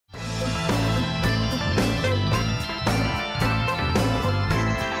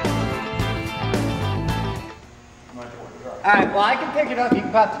Alright, well I can pick it up. You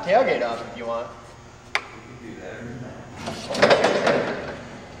can pop the tailgate off if you want. You can do that.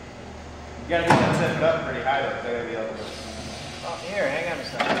 You gotta get that set up pretty high though, so I gotta be able to. Oh, here, hang on a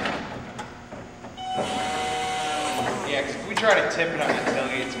second. Yeah, because if we try to tip it on the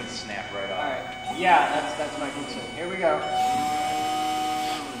tailgate, it's gonna snap right off. Alright, yeah, that's my concern. Here we go.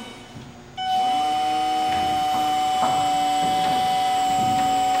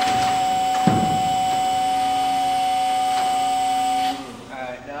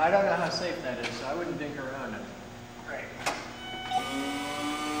 Alright, now I don't know how safe that is, so I wouldn't dink around it. Great.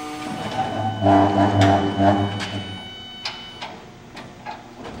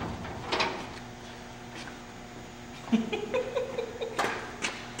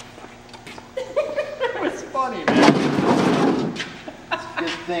 That was funny, man. It's a good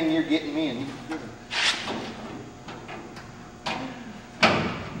thing you're getting me in.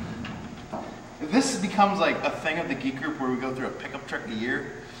 If this becomes like a thing of the geek group where we go through a pickup truck a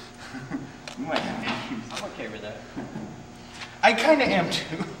year, we might have issues. I'm okay with that. I kind of am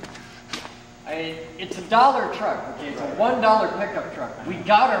too. It's a $1 truck, okay? It's a $1 pickup truck. We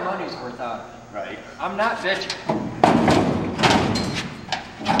got our money's worth out of it. Right. I'm not bitching.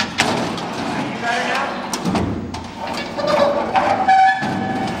 Are you better now?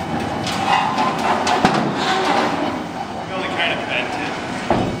 We only kind of bent it.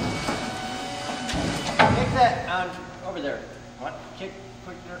 Kick that on over there. What? Kick,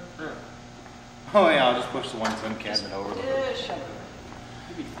 quick, there. Oh yeah, I'll just push the 1-ton cabinet over. Yeah, shut it.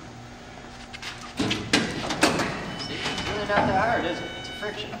 See, it's really not that hard, is it? It's a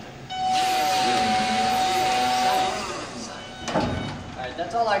friction thing. Alright,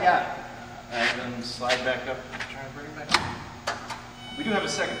 that's all I got. Alright, then slide back up. Try to bring it back up. We do have a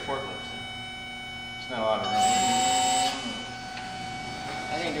second forklift. There's not a lot of room.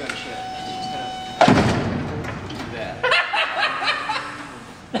 I ain't doing shit. It's just gonna Do that.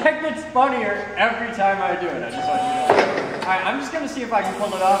 That gets funnier every time I do it. I just want you to know. Alright, I'm just gonna see if I can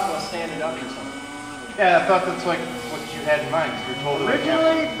pull it off while standing up or something. Yeah, I thought that's like what you had in mind. You were told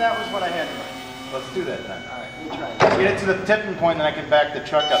Originally, that was what I had in mind. Let's do that then. Alright, let me try it. Get it to the tipping point, then I can back the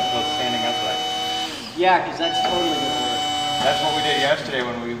truck up until it's standing upright. Yeah, because that's totally gonna work. That's what we did yesterday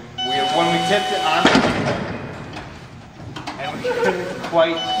when we tipped it on, and we couldn't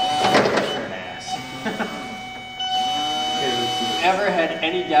quite. You're an ass. Ever had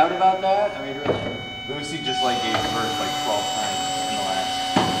any doubt about that? I mean, really. Lucy just like gave birth like 12 times in the last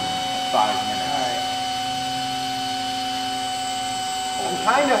 5 minutes. Alright. I'm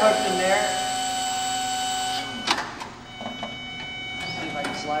kind of hooked in there. See if I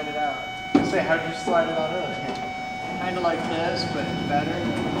can slide it out. Say, how'd you slide it on earlier? Kind of like this, but better.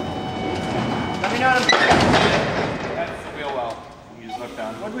 Let me know what I'm saying. That's the wheel well. You just hooked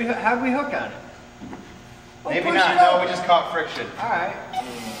on. How'd we hook on it? Well, Maybe push not. it No, over. we just caught friction. Alright.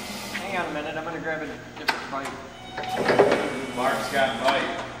 Hang on a minute. I'm going to grab a different bite. Mark's got a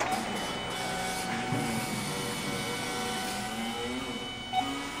bite.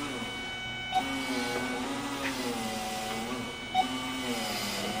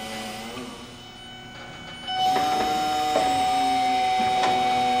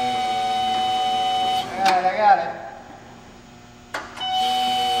 Alright, I got it.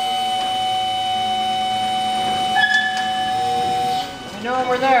 Let me know when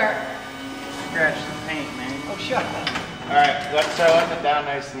we're there. Scratch the paint, man. Oh, shut up. Alright, let's start letting it down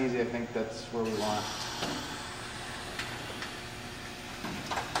nice and easy. I think that's where we want.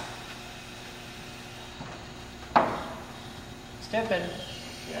 It's tipping.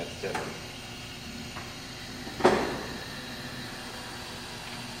 Yeah, it's different.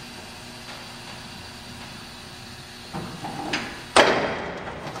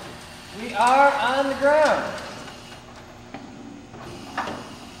 We are on the ground.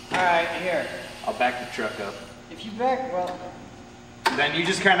 Alright, here. I'll back the truck up. If you back, well, Then you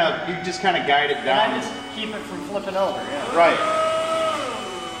just kind of guide it then down. I just keep it from flipping over, yeah. Right.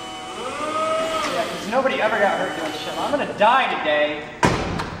 Yeah, because nobody ever got hurt doing shit. I'm gonna die today.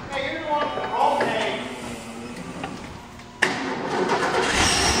 Hey, you're the one with the roll day.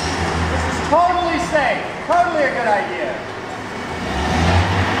 This is totally safe. Totally a good idea.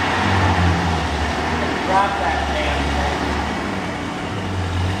 Drop that damn thing.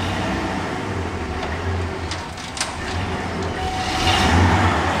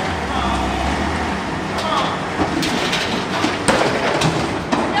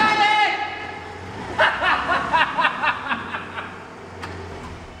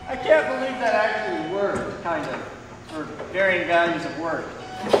 I can't believe that actually worked, kind of, for varying values of work.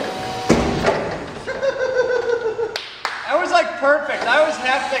 That was like perfect. I was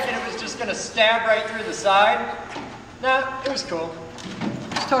half thinking it was just going to stab right through the side. Nah, it was cool.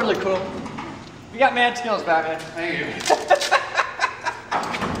 It's totally cool. You got mad skills, Batman. Thank you.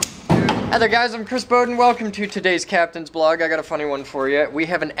 Hi there guys, I'm Chris Boden. Welcome to today's Captain's Blog. I got a funny one for you. We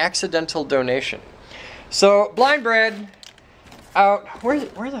have an accidental donation. So, Blind Brad out, where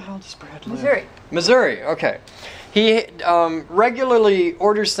the hell does Brad live? Missouri. Missouri, okay. He regularly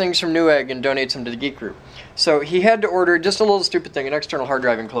orders things from Newegg and donates them to the Geek Group. So he had to order just a little stupid thing, an external hard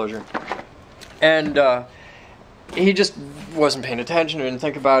drive enclosure. And he just wasn't paying attention, didn't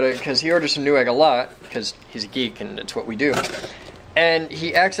think about it, because he orders from Newegg a lot, because he's a geek and it's what we do. And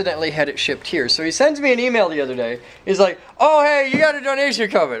he accidentally had it shipped here. So he sends me an email the other day. He's like, oh, hey, you got a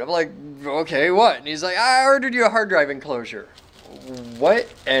donation coming. I'm like, okay, what? And he's like, I ordered you a hard drive enclosure. What?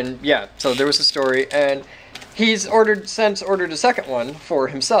 And yeah, so there was a story. And he's since ordered a second one for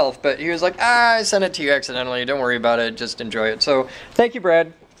himself. But he was like, I sent it to you accidentally. Don't worry about it. Just enjoy it. So thank you,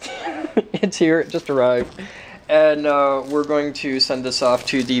 Brad. It's here. It just arrived. And we're going to send this off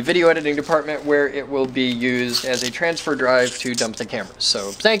to the video editing department where it will be used as a transfer drive to dump the cameras.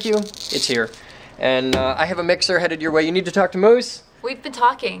 So thank you, it's here. And I have a mixer headed your way. You need to talk to Moose? We've been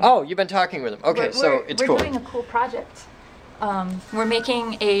talking. Oh, you've been talking with him. Okay, so it's cool. We're doing a cool project. We're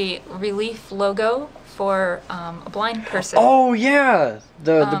making a relief logo for a blind person. Oh yeah,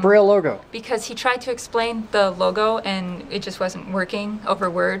 the Braille logo. Because he tried to explain the logo and it just wasn't working over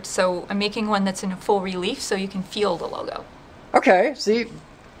Word, so I'm making one that's in a full relief so you can feel the logo. Okay, see,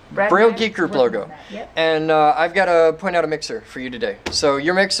 Braille Geek Group logo. Yep. And I've got to point out a mixer for you today. So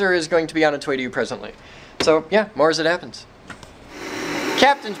your mixer is going to be on its way to you presently. So yeah, more as it happens.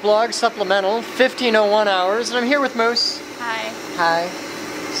 Captain's Blog Supplemental, 15:01 hours, and I'm here with Moose. Hi. Hi.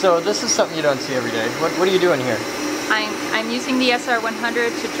 So this is something you don't see every day. What are you doing here? I'm using the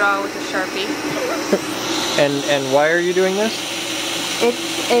SR100 to draw with a Sharpie. and why are you doing this?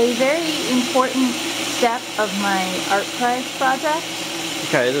 It's a very important step of my art prize project.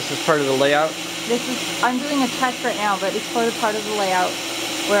 Okay, this is part of the layout? I'm doing a test right now, but it's part of the layout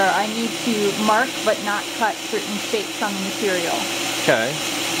where I need to mark but not cut certain shapes on the material. Okay.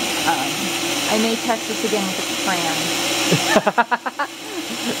 I may test this again with a crayon.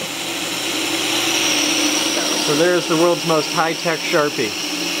 So there's the world's most high-tech Sharpie.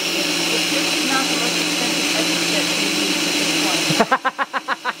 It's not the most expensive etch that we use at this point.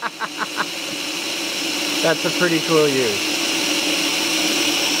 That's a pretty cool use.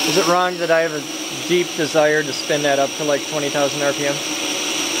 Is it wrong that I have a deep desire to spin that up to like 20,000 RPM?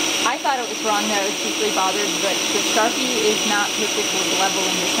 I thought it was wrong that I was deeply bothered, but the Sharpie is not particularly level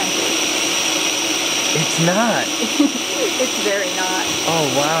in the center. It's not. It's very not. Oh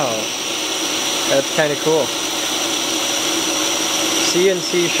wow. That's kind of cool.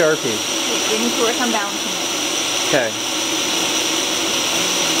 CNC Sharpie. We need to work on balancing it. Okay.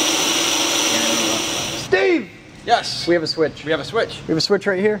 Steve! Yes. We have a switch. We have a switch. We have a switch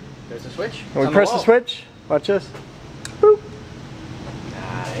right here. There's a switch. And we press the switch. Watch this. Boop.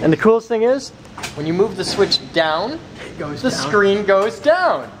 Nice. And the coolest thing is, when you move the switch down, the screen goes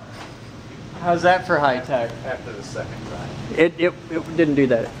down. How's that for high tech? After the second try. It didn't do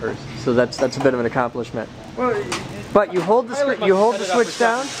that at first, so that's a bit of an accomplishment. Well, but you hold the switch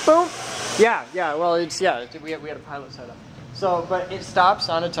down, boom. Yeah. Well, we had a pilot set up. So, but it stops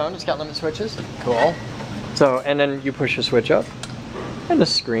on its own. It's got limit switches. Cool. So, and then you push the switch up, and the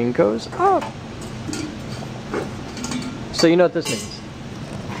screen goes up. So you know what this means.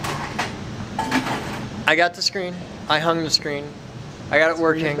 I got the screen. I hung the screen. I got it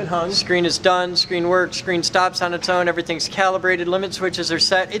working. The screen is done. Screen works. Screen stops on its own. Everything's calibrated. Limit switches are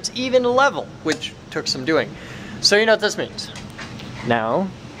set. It's even level, which took some doing. So you know what this means. Now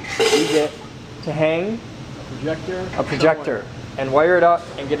we get to hang a projector and wire it up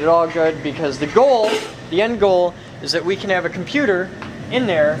and get it all good, because the end goal, is that we can have a computer in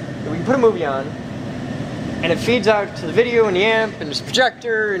there that we can put a movie on, and it feeds out to the video and the amp and this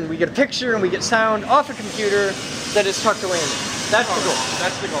projector, and we get a picture and we get sound off a computer that is tucked away in there. That's the goal.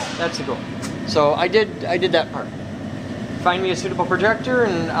 That's the goal. That's the goal. So I did that part. Find me a suitable projector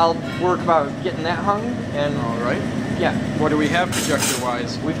and I'll work about getting that hung. And all right. Yeah. What do we have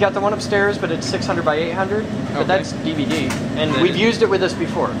projector-wise? We've got the one upstairs, but it's 600 by 800. But okay. that's DVD, and we've used it with us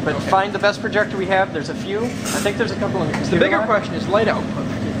before. But okay. Find the best projector we have. There's a few. I think there's a couple in the computer. The bigger question is light output.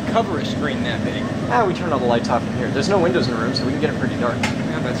 Cover a screen that big. We turn all the lights off in here. There's no windows in the room, so we can get it pretty dark.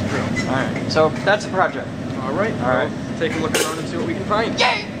 Yeah, that's true. All right. So that's the project. All right. All right. Take a look around and see what we can find.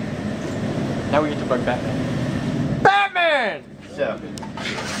 Yay! Now we get to bug Batman. Batman! So.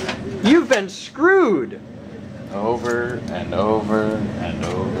 You've been screwed. Over and over and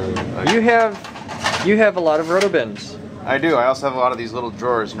over again. You have a lot of rotobins. I do. I also have a lot of these little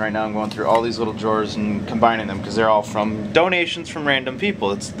drawers, and right now I'm going through all these little drawers and combining them because they're all from donations from random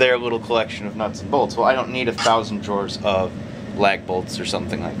people. It's their little collection of nuts and bolts. Well, I don't need 1,000 drawers of lag bolts or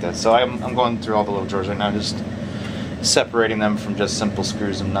something like that. So I'm going through all the little drawers right now, just separating them from just simple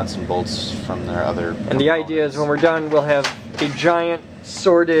screws and nuts and bolts from their other And the idea is when we're done, we'll have a giant,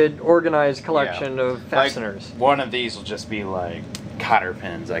 sorted, organized collection of fasteners. Like, one of these will just be like cotter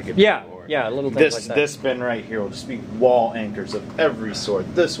pins I could Yeah, or yeah, little things like that. This bin right here will just be wall anchors of every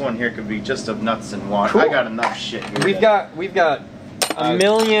sort. This one here could be just of nuts and water. Cool. I got enough shit here. We've got a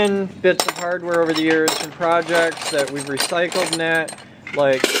million bits of hardware over the years from projects that we've recycled and that.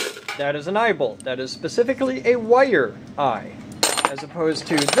 Like, that is an eye bolt. That is specifically a wire eye. As opposed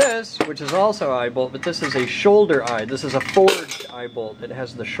to this, which is also eye bolt, but this is a shoulder eye. This is a forged eye bolt. It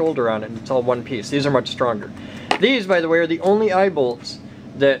has the shoulder on it, and it's all one piece. These are much stronger. These, by the way, are the only eye bolts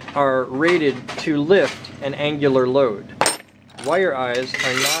that are rated to lift an angular load. Wire eyes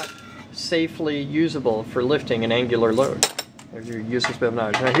are not safely usable for lifting an angular load. If you use this bit of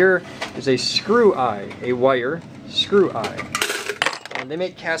knowledge. Now here is a screw eye, a wire screw eye. And they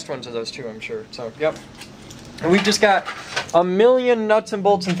make cast ones of those too, I'm sure. So, yep. And we've just got a million nuts and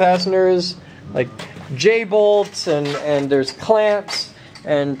bolts and fasteners, like J-bolts, and there's clamps,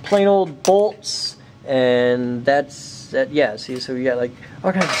 and plain old bolts, and that's, yeah, see, so we got like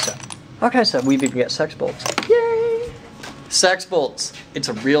all kinds of stuff. All kinds of stuff. We've even got sex bolts. Yay! Sex bolts. It's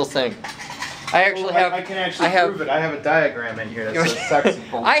a real thing. I actually have. I can actually prove it. I have a diagram in here that says sex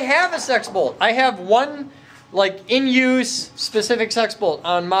bolt. I have a sex bolt. I have one, like, in use specific sex bolt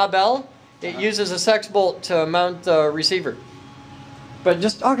on Ma Bell. It uses a sex bolt to mount the receiver. But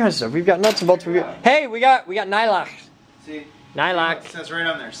just all kinds of stuff. We've got nuts and bolts. Hey, we got nylock. See, nylock. it says right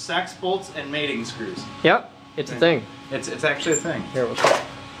on there, sex bolts and mating screws. Yep, it's a thing. It's actually a thing. Here, we'll try.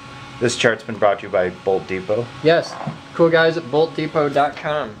 This chart's been brought to you by Bolt Depot. Yes, cool guys at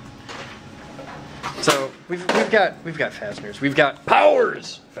boltdepot.com. So we've got fasteners. We've got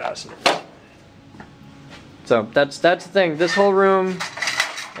powers fasteners. So that's the thing. This whole room,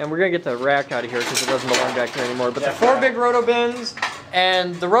 and we're gonna get the rack out of here because it doesn't belong back here anymore. But the 4 big roto bins,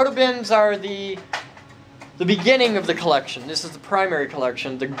 and the roto bins are the beginning of the collection. This is the primary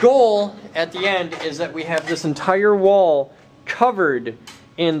collection. The goal at the end is that we have this entire wall covered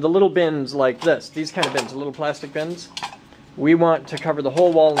in the little bins like this. These kind of bins, the little plastic bins. We want to cover the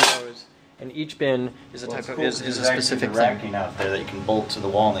whole wall in those. And each bin is a type of is a specific thing. Racking out there that you can bolt to the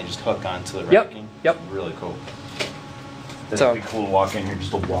wall and they just hook onto the racking. Yep. Really cool. That'd So be cool to walk in here,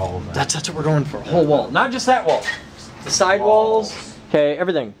 just a wall of that. That's what we're going for. A whole wall, not just that wall. The side walls. Okay,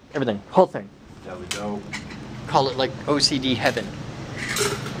 everything, whole thing. There we go. Call it like OCD heaven.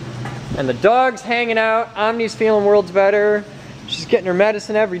 And the dog's hanging out. Omni's feeling worlds better. She's getting her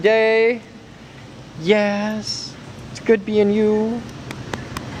medicine every day. Yes, it's good being you.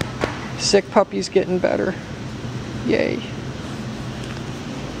 Sick puppy's getting better. Yay.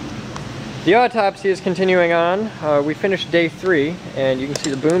 The autopsy is continuing on. We finished day 3, and you can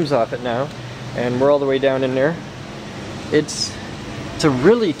see the booms off it now. And we're all the way down in there. It's a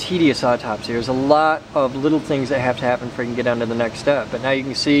really tedious autopsy. There's a lot of little things that have to happen before you can get on to the next step. But now you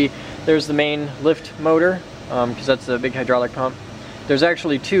can see there's the main lift motor, because that's the big hydraulic pump. There's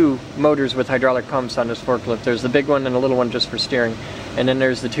actually 2 motors with hydraulic pumps on this forklift. There's the big one and a little one just for steering. And then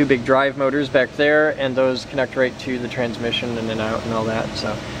there's the 2 big drive motors back there, and those connect right to the transmission and then out and all that.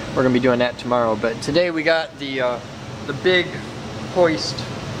 So we're going to be doing that tomorrow. But today we got the big hoist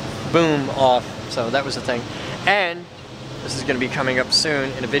boom off, so that was the thing. And this is going to be coming up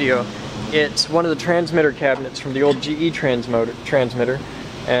soon in a video. It's one of the transmitter cabinets from the old GE transmitter.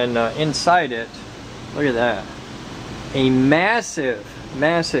 And inside it, look at that. A massive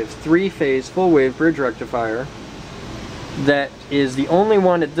 3-phase full-wave bridge rectifier that is the only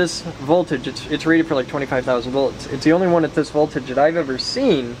one at this voltage. It's rated for like 25,000 volts. It's the only one at this voltage that I've ever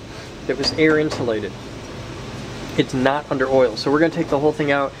seen that was air insulated. It's not under oil. So we're going to take the whole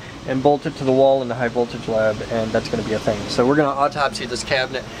thing out and bolt it to the wall in the high voltage lab, and that's going to be a thing. So we're going to autopsy this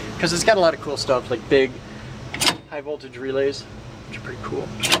cabinet because it's got a lot of cool stuff like big high voltage relays, which are pretty cool.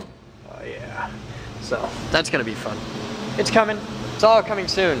 Oh yeah. So that's going to be fun. It's coming. It's all coming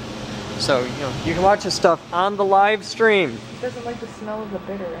soon. So, you can watch this stuff on the live stream. He doesn't like the smell of the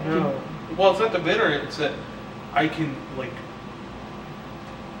bitter, right? No. Well, it's not the bitter, it's that I can, like,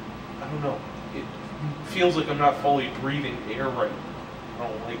 I don't know. It feels like I'm not fully breathing air right. I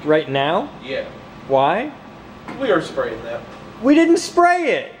don't like it. Right now? Yeah. Why? We are spraying that. We didn't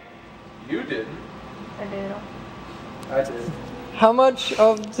spray it. You didn't. I did. I did. How much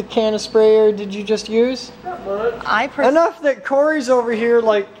of the can of sprayer did you just use? Not much. Enough that Corey's over here,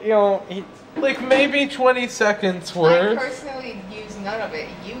 like, you know, Like maybe 20 seconds I worth. personally use none of it.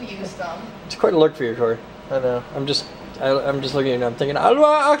 You use some. it's quite a look for you, Corey. I know. I'm just looking at you and I'm thinking, I don't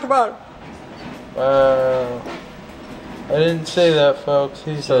want about it. Wow. I didn't say that, folks.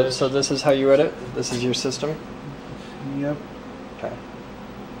 He said. So this is how you edit? This is your system? Yep. Okay.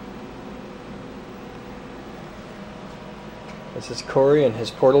 This is Corey and his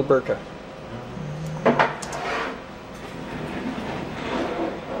portal burqa.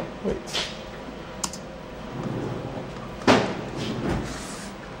 Wait.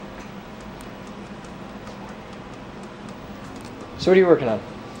 So what are you working on?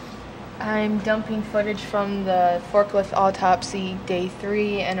 I'm dumping footage from the forklift autopsy day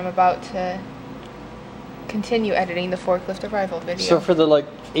 3, and I'm about to continue editing the forklift arrival video. So for the like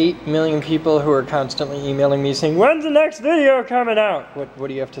 8 million people who are constantly emailing me saying, when's the next video coming out? What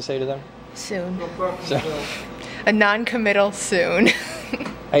do you have to say to them? Soon. So, A non-committal soon.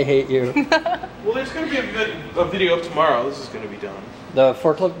 I hate you. Well, there's going to be a video up tomorrow. This is going to be done. The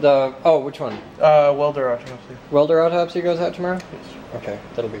forklift, which one? Welder autopsy. Welder autopsy goes out tomorrow? Yes. Okay,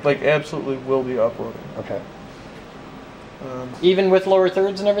 that'll be cool. Like, absolutely will be uploaded. Okay. Even with lower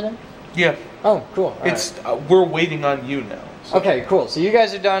thirds and everything? Yeah. Oh, cool. All It's we're waiting on you now. So. Okay, cool. So you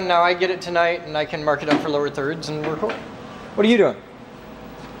guys are done. Now I get it tonight, and I can mark it up for lower thirds, and we're cool. What are you doing?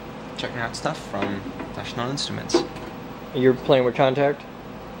 Checking out stuff from National Instruments. You're playing with contact?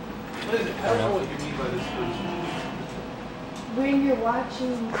 I don't know what you mean by this. When you're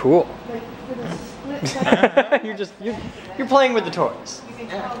watching, Cool. like, for the split second, you're playing with the toys. you can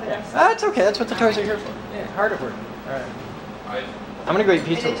tell that it's That's okay. That's what the toys are here for. Yeah, hard at work. All right. I'm gonna go eat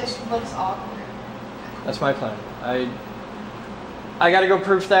pizza. and it just looks awkward. That's my plan. I gotta go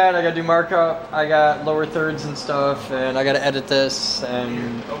proof that. I gotta do markup. I got lower thirds and stuff, and I gotta edit this.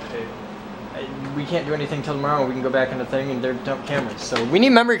 And Okay. we can't do anything till tomorrow. We can go back in the thing and they're dump cameras. So we need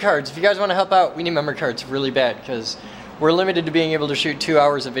memory cards. If you guys want to help out, we need memory cards really bad because we're limited to being able to shoot 2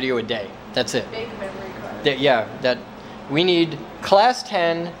 hours of video a day. That's it. Big memory card. That we need class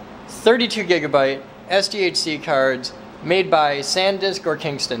 10, 32 gigabyte SDHC cards made by SanDisk or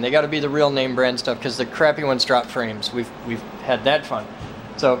Kingston. They got to be the real name brand stuff because the crappy ones drop frames. We've had that fun.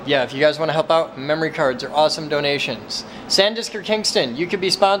 So yeah, if you guys want to help out, memory cards are awesome donations. SanDisk or Kingston, you could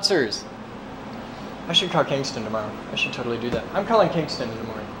be sponsors. I should call Kingston tomorrow. I should totally do that. I'm calling Kingston in the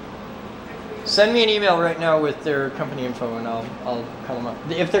morning. Send me an email right now with their company info and I'll call them up.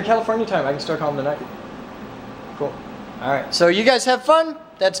 If they're California time, I can still call them tonight. Cool. All right. So you guys have fun.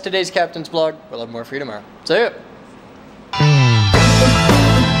 That's today's Captain's Blog. We'll have more for you tomorrow. See ya.